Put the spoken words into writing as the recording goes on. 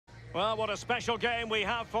Well, what a special game we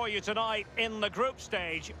have for you tonight in the group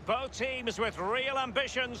stage. Both teams with real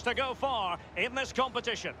ambitions to go far in this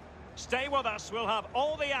competition. Stay with us, we'll have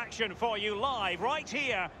all the action for you live right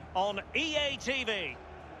here on EA TV.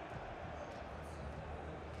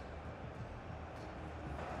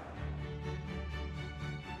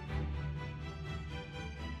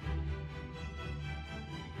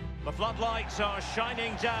 The floodlights are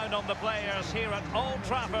shining down on the players here at Old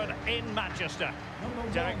Trafford in Manchester.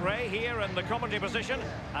 Derek Ray here in the commentary position,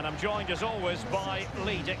 and I'm joined as always by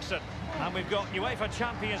Lee Dixon. And we've got UEFA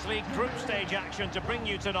Champions League group stage action to bring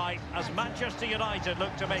you tonight as Manchester United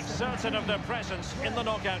look to make certain of their presence in the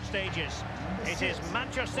knockout stages. It is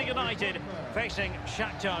Manchester United facing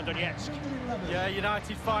Shakhtar Donetsk. Yeah,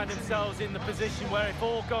 United find themselves in the position where if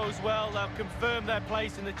all goes well, they'll confirm their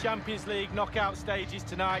place in the Champions League knockout stages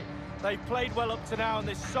tonight. They've played well up to now and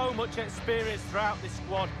there's so much experience throughout this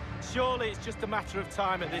squad. Surely it's just a matter of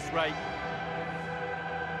time at this rate.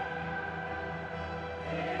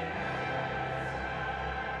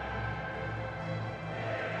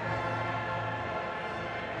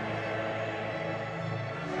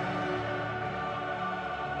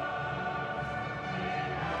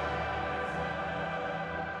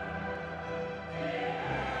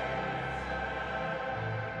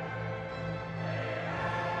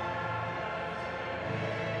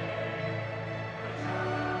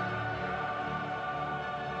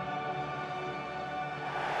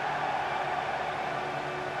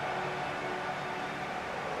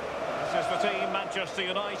 This is the team Manchester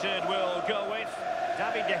United will go with.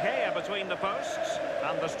 David De Gea between the posts,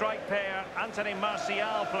 and the strike pair Anthony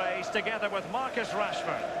Martial plays together with Marcus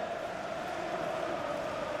Rashford.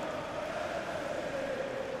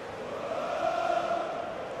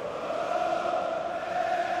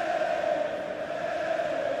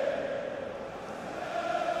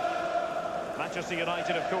 Manchester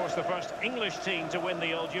United, of course, the first English team to win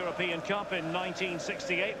the old European Cup in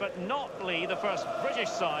 1968, but not, Lee, the first British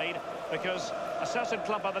side, because a certain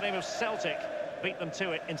club by the name of Celtic beat them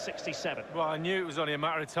to it in 67. Well, I knew it was only a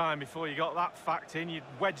matter of time before you got that fact in. You'd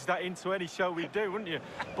wedge that into any show we do, wouldn't you?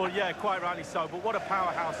 But yeah, quite rightly so. But what a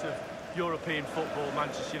powerhouse of European football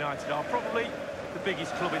Manchester United are. Probably the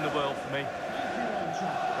biggest club in the world for me.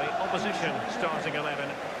 The opposition starting 11.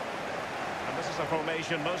 And this is a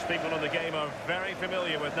formation most people in the game are very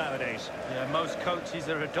familiar with nowadays. Yeah, most coaches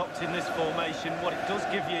are adopting this formation. What it does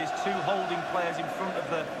give you is two holding players in front of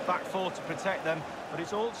the back four to protect them, but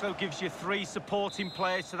it also gives you three supporting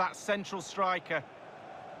players to that central striker.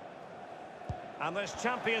 And this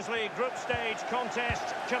Champions League group stage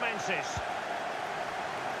contest commences.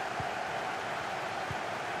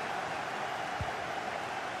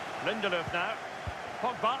 Lindelöf now.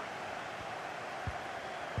 Pogba.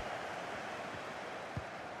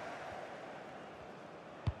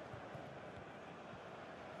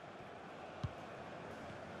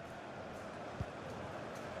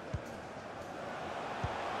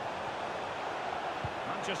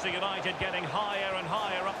 Manchester United getting higher and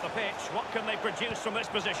higher up the pitch. What can they produce from this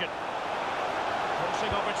position? Crossing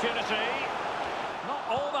opportunity. Not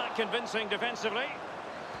all that convincing defensively.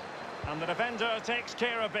 And the defender takes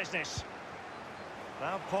care of business.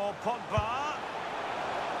 Now Paul Pogba.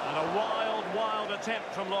 And a wild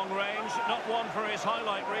attempt from long range. Not one for his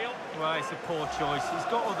highlight reel. Well, it's a poor choice. He's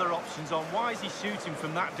got other options on. Why is he shooting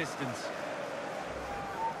from that distance?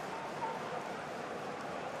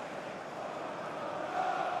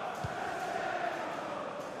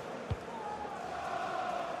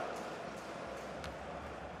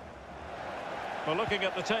 Well, looking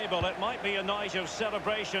at the table, it might be a night of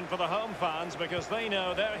celebration for the home fans because they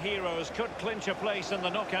know their heroes could clinch a place in the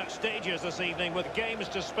knockout stages this evening with games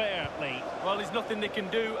to spare, Lee. Well, there's nothing they can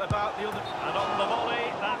do about the other... And on the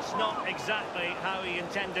volley, that's not exactly how he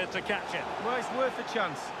intended to catch it. Well, it's worth a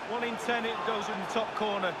chance. 1 in 10, it goes in the top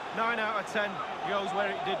corner. 9 out of 10 goes where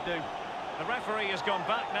it did do. The referee has gone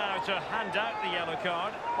back now to hand out the yellow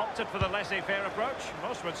card. Opted for the laissez-faire approach.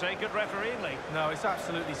 Most would say good refereeing, Lee. No, it's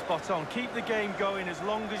absolutely spot on. Keep the game going as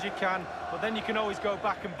long as you can, but then you can always go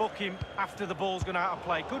back and book him after the ball's gone out of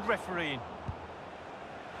play. Good refereeing.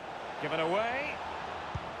 Given away.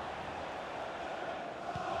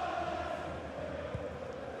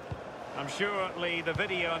 I'm sure, Lee, the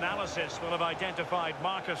video analysis will have identified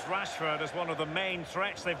Marcus Rashford as one of the main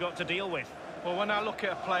threats they've got to deal with. Well, when I look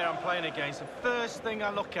at a player I'm playing against, the first thing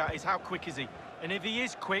I look at is how quick is he. And if he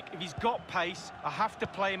is quick, if he's got pace, I have to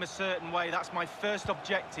play him a certain way. That's my first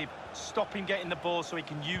objective. Stop him getting the ball so he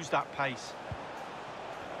can use that pace.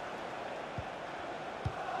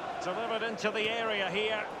 Delivered into the area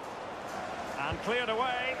here. And cleared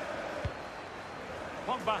away.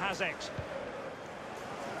 Pogba has it.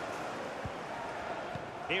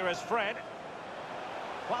 Here is Fred.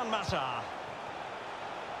 Juan Mata.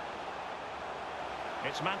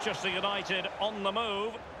 It's Manchester United on the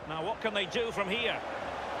move. Now what can they do from here?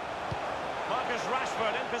 Marcus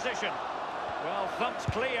Rashford in position. Well, thumped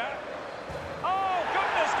clear. Oh,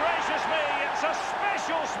 goodness gracious me! It's a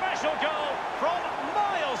special, special goal from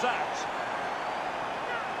miles out.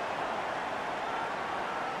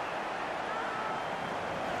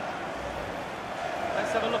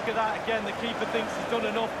 Let's have a look at that again. The keeper thinks he's done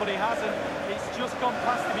enough, but he hasn't. It's just gone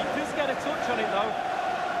past him. He does get a touch on it, though.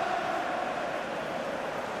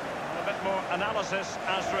 A bit more analysis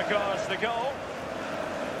as regards the goal.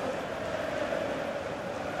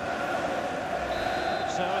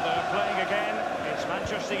 So they're playing again. It's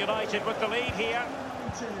Manchester United with the lead here.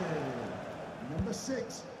 Number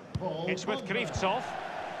 6. It's with Krivtsov.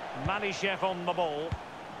 Manishev on the ball.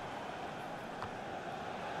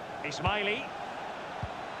 Ismaili.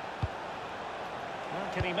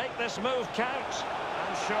 Well, can he make this move count?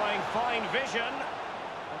 And showing fine vision.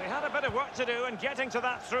 Well, he had a bit of work to do in getting to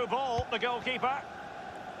that through ball, the goalkeeper.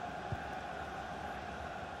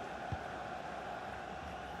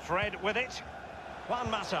 Fred with it. Juan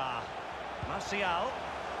Mata. Martial.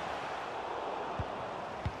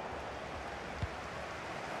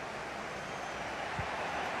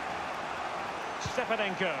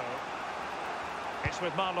 Stepanenko. It's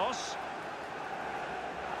with Marlos.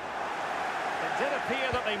 It did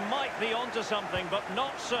appear that they might be onto something, but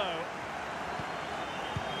not so.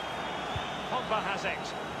 Pogba has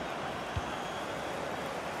it.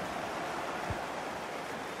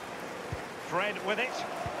 Fred with it.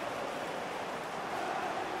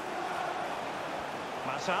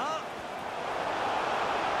 Mata.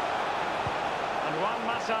 And Juan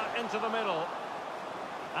Mata into the middle.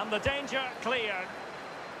 And the danger cleared.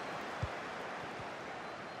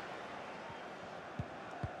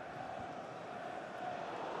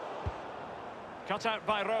 Cut out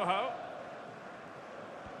by Rojo.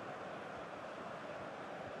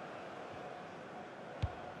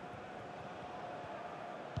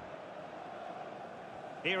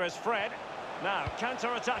 Here is Fred. Now,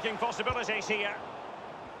 counter-attacking possibilities here.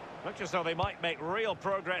 Looks as though they might make real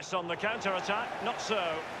progress on the counter-attack. Not so.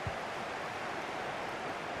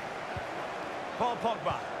 Paul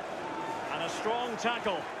Pogba. And a strong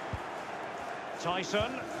tackle.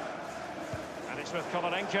 Tyson. And it's with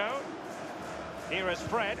Kovalenko. Here is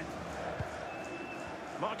Fred.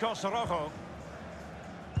 Marcos Rojo.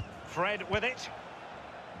 Fred with it.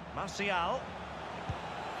 Martial.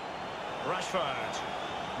 Rashford.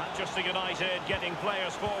 Manchester United getting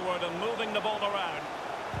players forward and moving the ball around.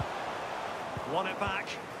 Won it back.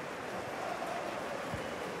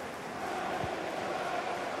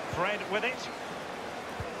 Fred with it.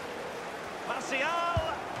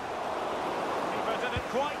 Martial. Keeper didn't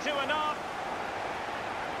quite do enough.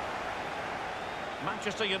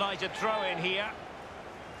 Manchester United throw in here.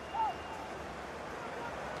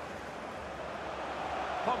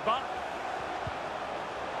 Pogba.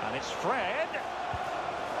 And it's Fred.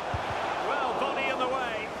 Well, body in the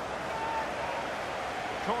way.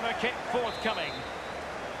 Corner kick forthcoming.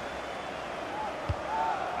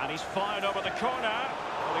 And he's fired over the corner.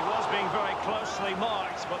 Well, he was being very closely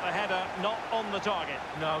marked, but the header not on the target.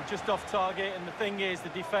 No, just off target, and the thing is, the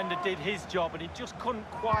defender did his job, and he just couldn't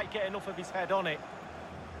quite get enough of his head on it.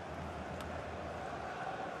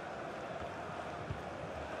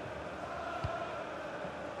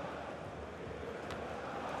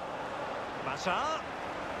 Mata.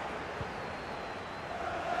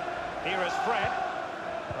 Here is Fred.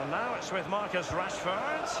 And now it's with Marcus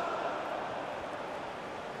Rashford.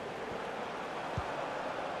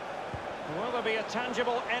 Will there be a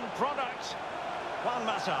tangible end product? Juan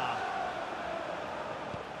Mata.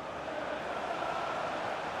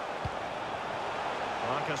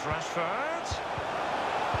 Marcus Rashford.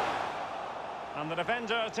 And the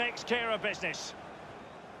defender takes care of business.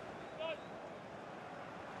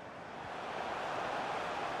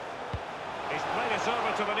 He's played it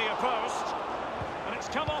over to the near post. And it's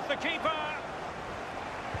come off the keeper.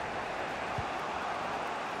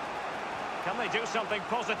 Can they do something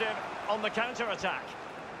positive on the counter-attack?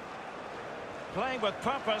 Playing with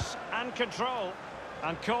purpose and control.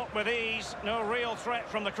 And caught with ease. No real threat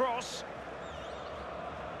from the cross.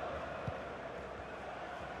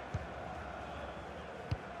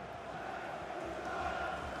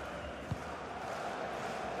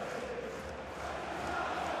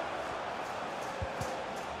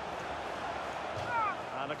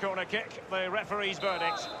 And a corner kick, the referee's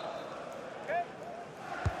verdict.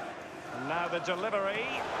 And now the delivery.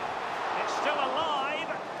 It's still alive.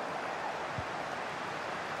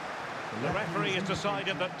 The referee has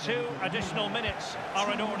decided that 2 additional minutes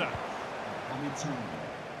are in order.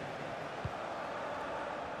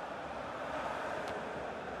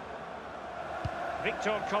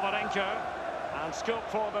 Viktor Kovalenko, and scope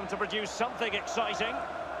for them to produce something exciting.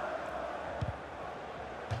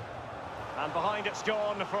 And behind it's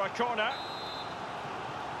gone for a corner.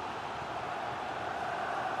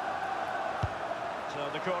 So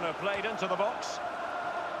the corner played into the box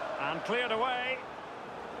and cleared away.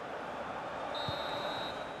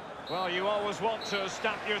 Well, you always want to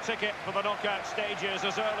stamp your ticket for the knockout stages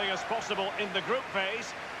as early as possible in the group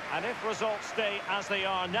phase, and if results stay as they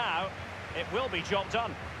are now, it will be job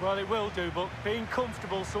done. Well, it will do, but being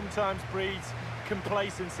comfortable sometimes breeds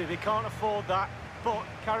complacency. They can't afford that, but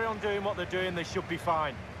carry on doing what they're doing, they should be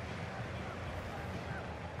fine.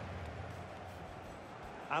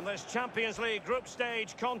 And this Champions League group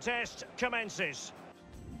stage contest commences.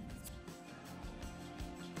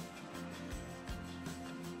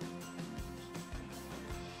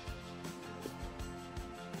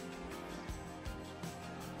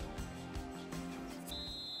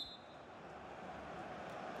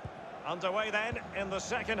 Underway then in the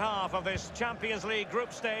second half of this Champions League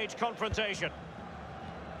group stage confrontation.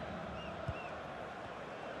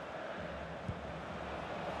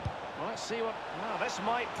 Well, let's see what... Well, this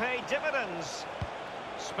might pay dividends.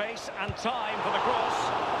 Space and time for the cross.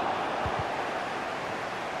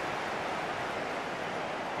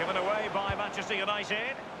 Given away by Manchester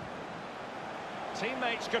United.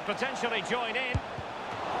 Teammates could potentially join in.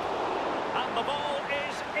 And the ball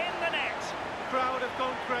is in the net. The crowd have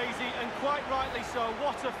gone crazy, and quite rightly so.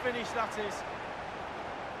 What a finish that is.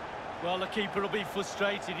 Well, the keeper will be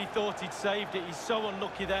frustrated. He thought he'd saved it. He's so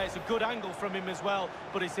unlucky there. It's a good angle from him as well,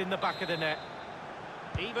 but it's in the back of the net.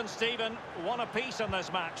 Even Steven, one apiece in this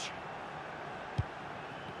match.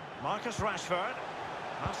 Marcus Rashford.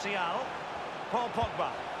 Martial. Paul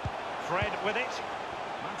Pogba. Fred with it.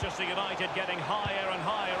 Manchester United getting higher and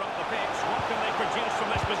higher up the pitch. What can they produce from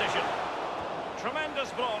this position?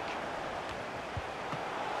 Tremendous block.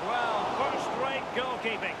 Well, first-rate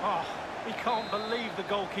goalkeeping. Oh, he can't believe the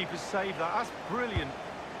goalkeeper saved that. That's brilliant.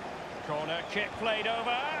 Corner kick played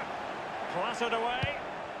over. Clattered away.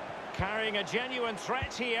 Carrying a genuine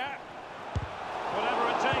threat here. Whatever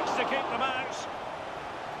it takes to keep them out.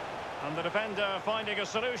 And the defender finding a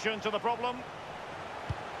solution to the problem.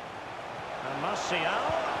 And Martial.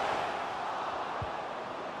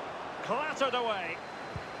 Clattered away.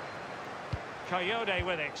 Coyote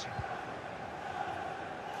with it.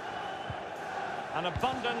 An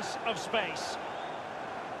abundance of space.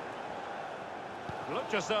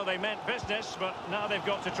 Looked as though they meant business, but now they've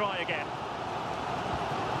got to try again.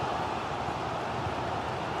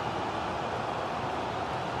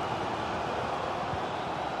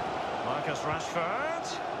 Marcus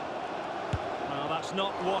Rashford. Well, that's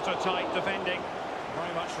not watertight defending.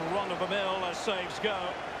 Very much run-of-the-mill as saves go.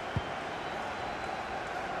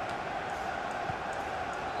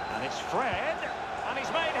 And it's Fred. And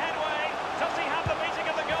he's made headway. Does he have the beating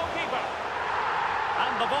of the goalkeeper?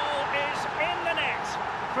 And the ball is in the net.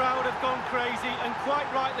 The crowd have gone crazy, and quite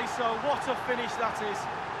rightly so. What a finish that is.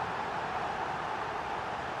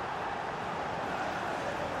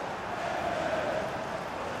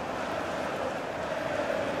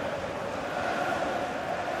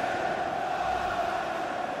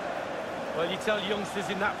 Well, you tell youngsters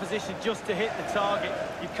in that position just to hit the target.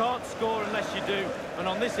 You can't score unless you do. And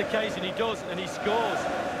on this occasion, he does, and he scores.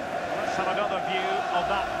 Let's have another view of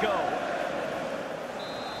that goal.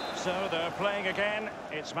 So they're playing again.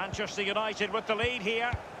 It's Manchester United with the lead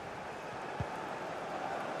here.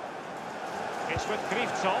 It's with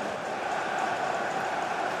Krivtsov.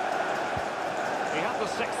 He had the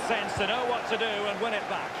sixth sense to know what to do and win it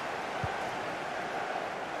back.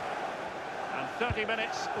 And 30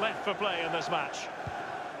 minutes left for play in this match.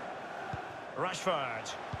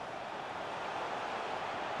 Rashford.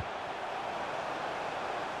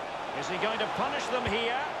 Is he going to punish them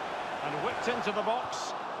here? And whipped into the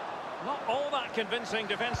box. Not all that convincing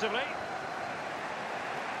defensively.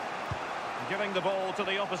 Giving the ball to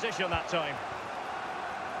the opposition that time.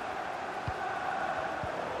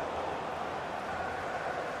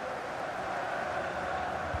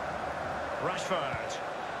 Rashford.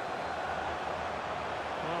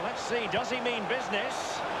 Well, let's see, does he mean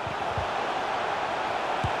business?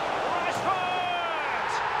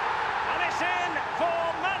 Rashford! And it's in for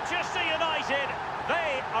Manchester United.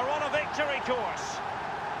 They are on a victory course.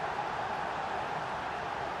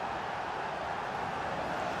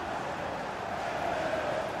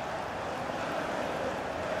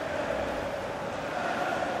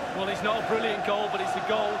 Well, it's not a brilliant goal, but it's a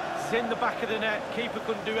goal It's in the back of the net. Keeper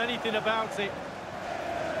couldn't do anything about it.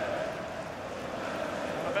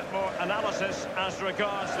 A bit more analysis as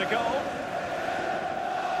regards the goal.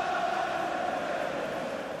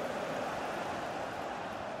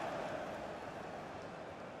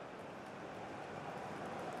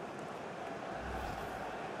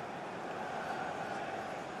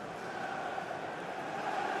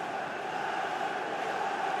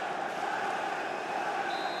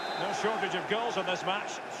 No shortage of goals in this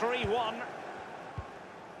match. 3-1.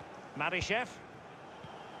 Madishev.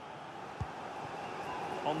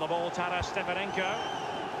 On the ball, Taras Stepanenko.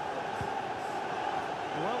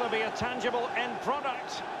 Will there be a tangible end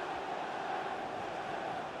product?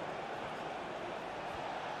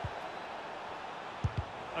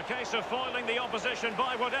 A case of foiling the opposition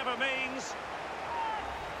by whatever means.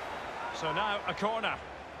 So now a corner.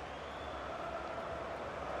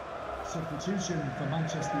 Substitution for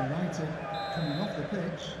Manchester United coming off the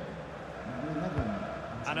pitch. Number 11.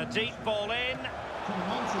 And a deep ball in.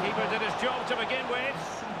 Keeper Keeper did his job to begin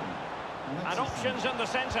with. And options in the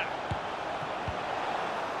centre.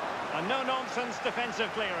 A no-nonsense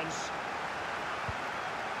defensive clearance.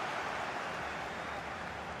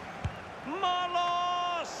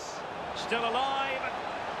 Marlos! Still alive.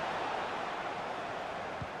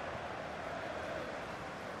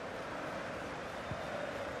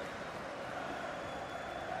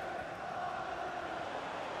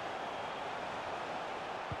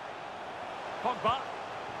 Pogba.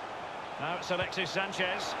 Now it's Alexis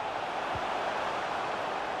Sanchez.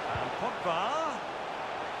 And Pogba.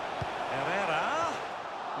 Herrera.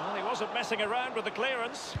 Well, he wasn't messing around with the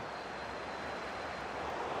clearance.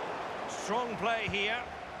 Strong play here.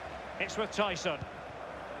 It's with Tyson.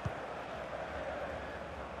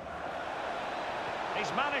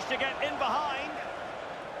 He's managed to get in behind.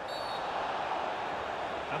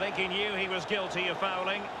 I think he knew he was guilty of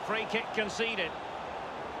fouling. Free kick conceded.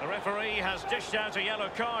 The referee has dished out a yellow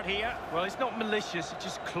card here. Well, it's not malicious, it's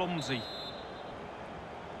just clumsy.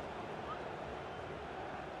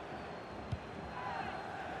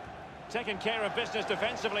 Taking care of business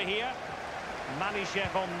defensively here.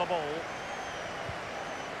 Madishev on the ball.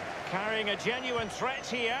 Carrying a genuine threat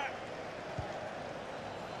here.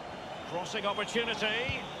 Crossing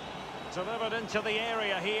opportunity. Delivered into the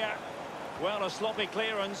area here. Well, a sloppy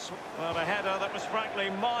clearance. Well, a header that was frankly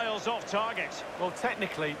miles off target. Well,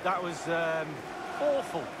 technically, that was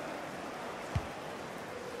awful.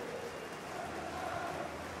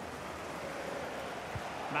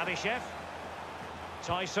 Madishev.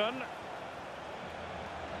 Tyson.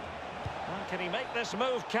 Well, can he make this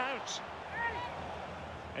move count?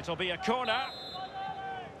 It'll be a corner.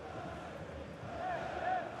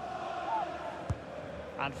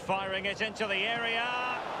 And firing it into the area.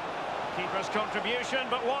 Keeper's contribution,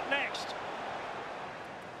 but what next?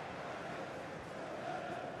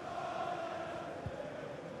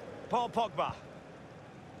 Paul Pogba.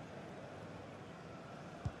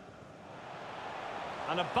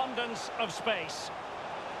 An abundance of space.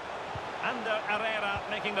 And Herrera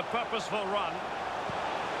making the purposeful run.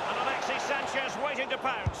 And Alexis Sanchez waiting to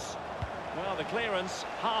pounce. Well, the clearance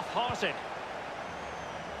half-hearted.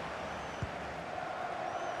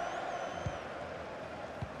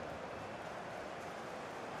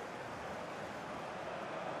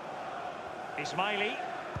 Ismaili.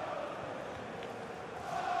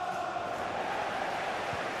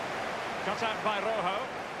 Cut out by Rojo.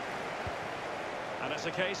 And it's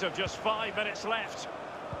a case of just 5 minutes left.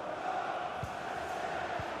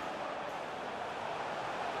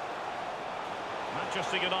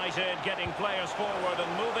 Manchester United getting players forward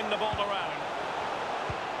and moving the ball around.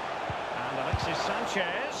 And Alexis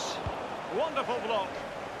Sanchez. Wonderful block.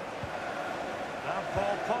 Now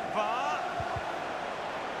Paul Pogba.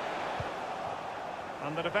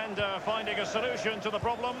 And the defender finding a solution to the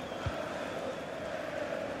problem.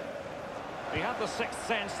 He had the sixth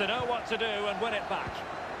sense to know what to do and win it back.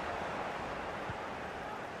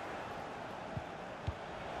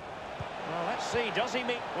 Well, let's see, does he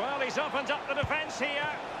meet? Well, he's opened up the defence here.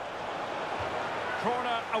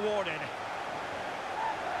 Corner awarded.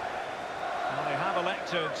 Well, they have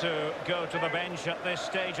elected to go to the bench at this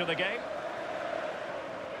stage of the game.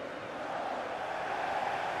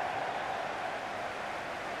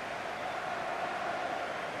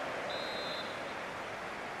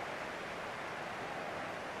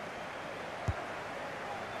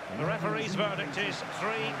 The referee's verdict is 3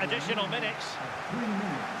 additional minutes. 3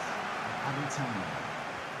 minutes added time.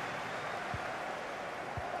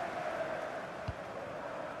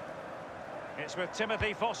 It's with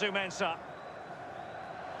Timothy Fosu-Mensah.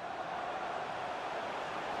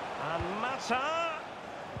 And Mata.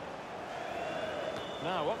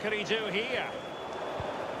 Now, what can he do here?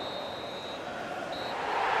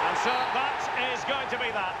 And so that is going to be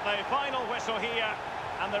that, the final whistle here.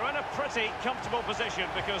 And they're in a pretty comfortable position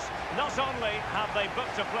because not only have they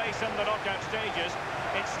booked a place in the knockout stages,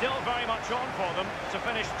 it's still very much on for them to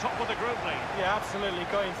finish top of the group league. Yeah, absolutely.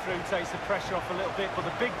 Going through takes the pressure off a little bit, but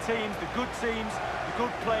the big teams, the good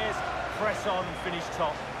players, press on and finish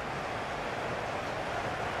top.